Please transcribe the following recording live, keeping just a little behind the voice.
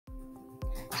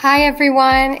Hi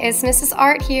everyone, it's Mrs.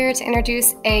 Art here to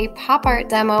introduce a pop art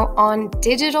demo on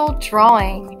digital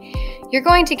drawing. You're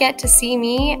going to get to see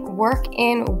me work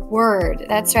in Word.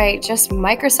 That's right, just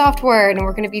Microsoft Word, and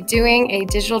we're going to be doing a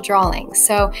digital drawing.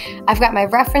 So I've got my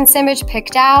reference image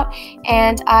picked out,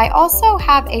 and I also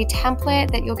have a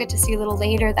template that you'll get to see a little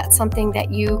later. That's something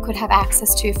that you could have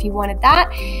access to if you wanted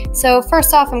that. So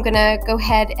first off, I'm going to go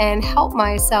ahead and help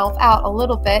myself out a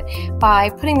little bit by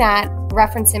putting that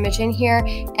reference image in here,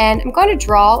 and I'm going to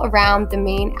draw around the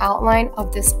main outline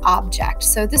of this object.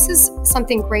 So this is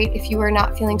something great if you are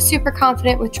not feeling super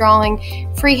confident with drawing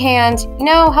freehand.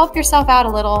 Help yourself out a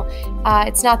little.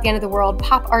 It's not the end of the world.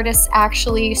 Pop artists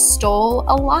actually stole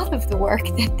a lot of the work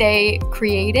that they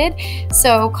created.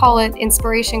 So call it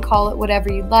inspiration, call it whatever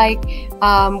you like.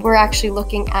 We're actually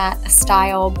looking at a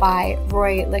style by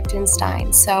Roy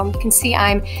Lichtenstein. So you can see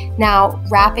I'm now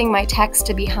wrapping my text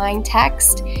to behind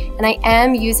text, and I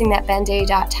am using that Ben-Day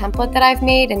dot template that I've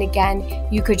made, and again,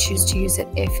 you could choose to use it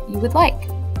if you would like.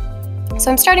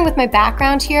 So I'm starting with my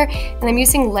background here, and I'm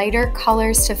using lighter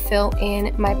colors to fill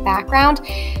in my background.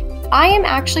 I am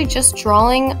actually just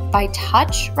drawing by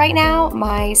touch right now.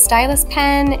 My stylus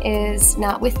pen is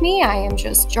not with me. I am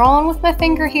just drawing with my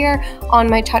finger here on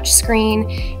my touch screen,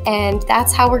 and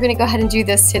that's how we're going to go ahead and do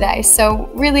this today. So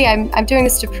really, I'm doing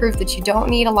this to prove that you don't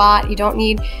need a lot. You don't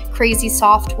need crazy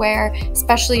software,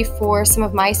 especially for some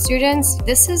of my students.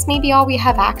 This is maybe all we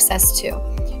have access to.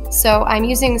 So I'm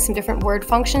using some different word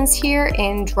functions here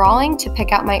in drawing to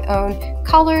pick out my own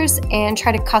colors and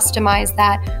try to customize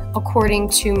that according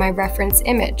to my reference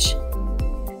image,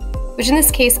 which in this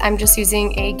case, I'm just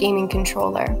using a gaming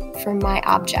controller for my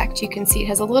object. You can see it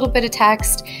has a little bit of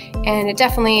text, and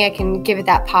I can give it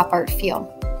that pop art feel.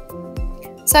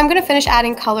 So I'm going to finish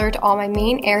adding color to all my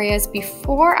main areas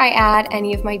before I add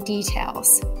any of my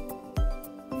details.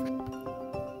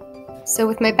 So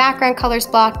with my background colors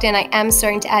blocked in, I am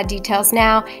starting to add details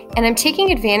now, and I'm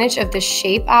taking advantage of the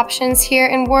shape options here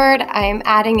in Word. I am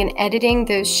adding and editing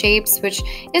those shapes, which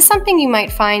is something you might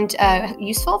find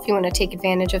useful if you want to take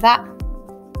advantage of that.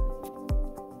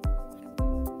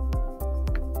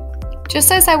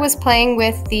 Just as I was playing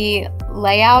with the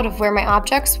layout of where my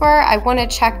objects were, I want to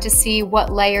check to see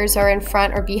what layers are in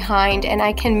front or behind, and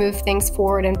I can move things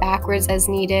forward and backwards as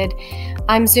needed.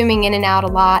 I'm zooming in and out a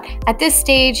lot. At this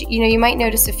stage, you might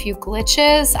notice a few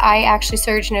glitches. I actually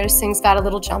started to notice things got a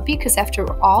little jumpy because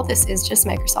after all, this is just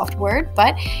Microsoft Word,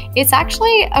 but it's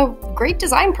actually a great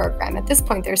design program. At this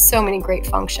point, there's so many great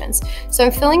functions. So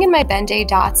I'm filling in my Ben-Day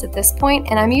dots at this point,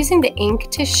 and I'm using the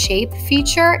ink to shape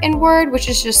feature in Word, which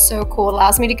is just so cool. It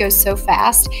allows me to go so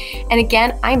fast. And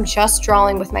again, I'm just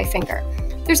drawing with my finger.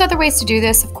 There's other ways to do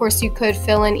this. Of course, you could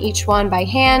fill in each one by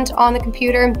hand on the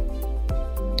computer.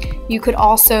 You could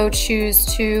also choose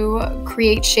to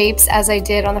create shapes as I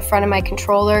did on the front of my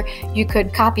controller. You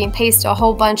could copy and paste a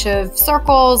whole bunch of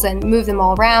circles and move them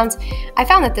all around. I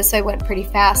found that this way went pretty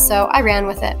fast, so I ran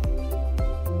with it.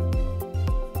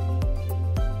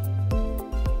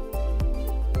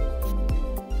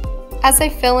 As I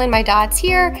fill in my dots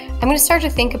here, I'm going to start to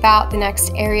think about the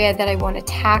next area that I want to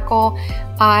tackle.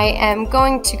 I am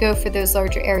going to go for those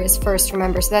larger areas first,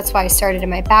 remember, so that's why I started in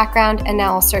my background, and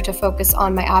now I'll start to focus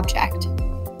on my object.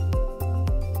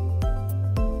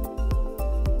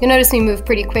 You'll notice me move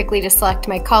pretty quickly to select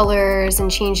my colors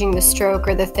and changing the stroke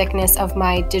or the thickness of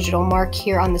my digital mark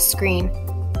here on the screen.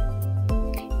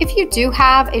 If you do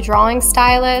have a drawing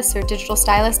stylus or digital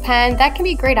stylus pen, that can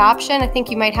be a great option. I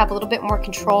think you might have a little bit more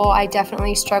control. I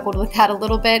definitely struggled with that a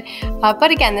little bit.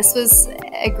 But again, this was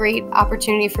a great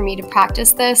opportunity for me to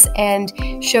practice this and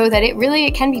show that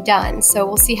it can be done. So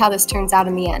we'll see how this turns out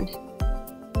in the end.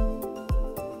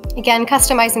 Again,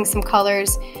 customizing some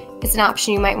colors is an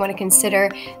option you might want to consider.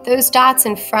 Those dots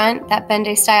in front, that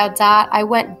Ben-Day style dot, I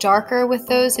went darker with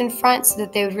those in front so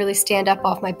that they would really stand up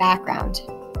off my background.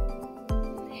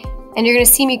 And you're going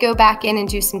to see me go back in and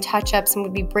do some touch-ups, and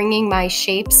we'll be bringing my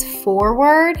shapes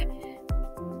forward.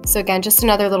 So again, just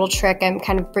another little trick. I'm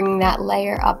kind of bringing that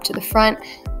layer up to the front.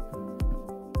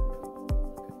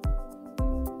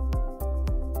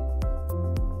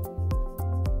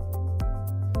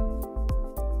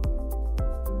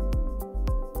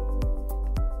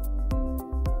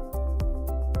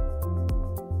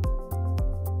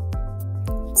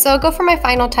 So I'll go for my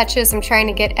final touches. I'm trying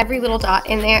to get every little dot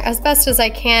in there as best as I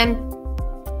can.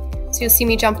 So you'll see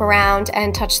me jump around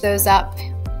and touch those up.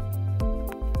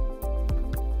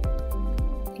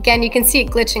 Again, you can see it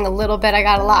glitching a little bit. I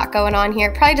got a lot going on here.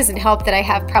 It probably doesn't help that I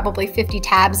have probably 50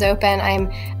 tabs open.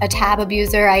 I'm a tab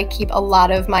abuser. I keep a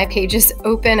lot of my pages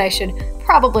open. I should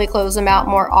probably close them out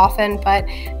more often, but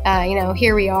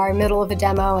here we are, middle of a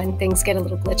demo, and things get a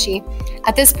little glitchy.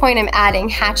 At this point, I'm adding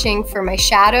hatching for my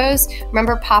shadows.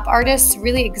 Remember, pop artists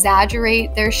really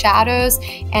exaggerate their shadows,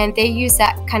 and they use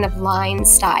that kind of line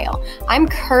style. I'm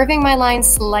curving my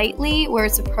lines slightly where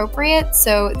it's appropriate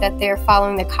so that they're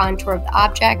following the contour of the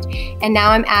object, and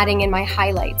now I'm adding in my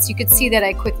highlights. You could see that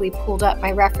I quickly pulled up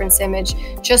my reference image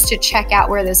just to check out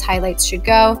where those highlights should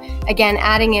go. Again,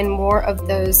 adding in more of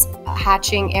those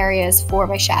hatching areas for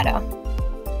my shadow.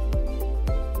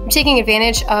 I'm taking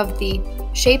advantage of the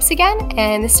shapes again,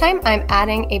 and this time I'm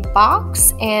adding a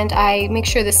box, and I make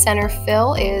sure the center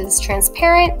fill is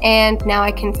transparent, and now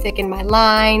I can thicken my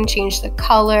line, change the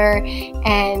color,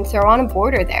 and throw on a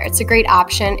border there. It's a great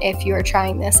option if you're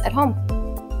trying this at home.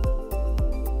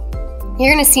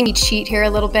 You're going to see me cheat here a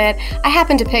little bit. I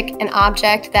happen to pick an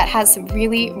object that has some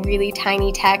really, really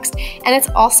tiny text, and it's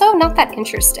also not that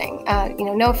interesting.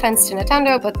 No offense to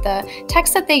Nintendo, but the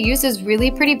text that they use is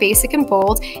really pretty basic and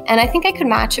bold, and I think I could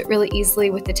match it really easily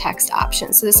with the text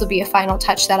option. So this will be a final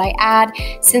touch that I add,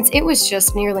 since it was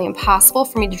just nearly impossible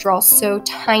for me to draw so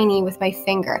tiny with my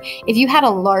finger. If you had a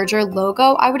larger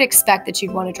logo, I would expect that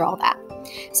you'd want to draw that.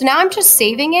 So now I'm just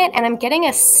saving it, and I'm getting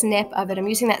a snip of it. I'm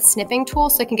using that snipping tool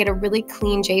so I can get a really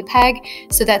clean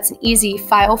JPEG, so that's an easy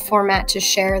file format to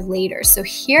share later. So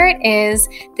here it is.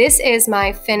 This is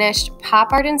my finished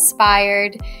pop art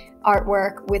inspired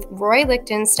artwork with Roy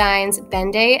Lichtenstein's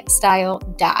Bende style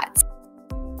dots.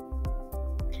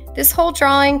 This whole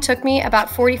drawing took me about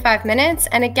 45 minutes,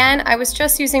 and again, I was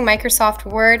just using Microsoft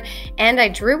Word, and I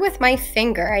drew with my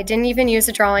finger. I didn't even use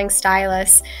a drawing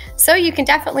stylus. So you can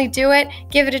definitely do it,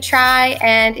 give it a try,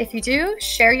 and if you do,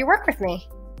 share your work with me.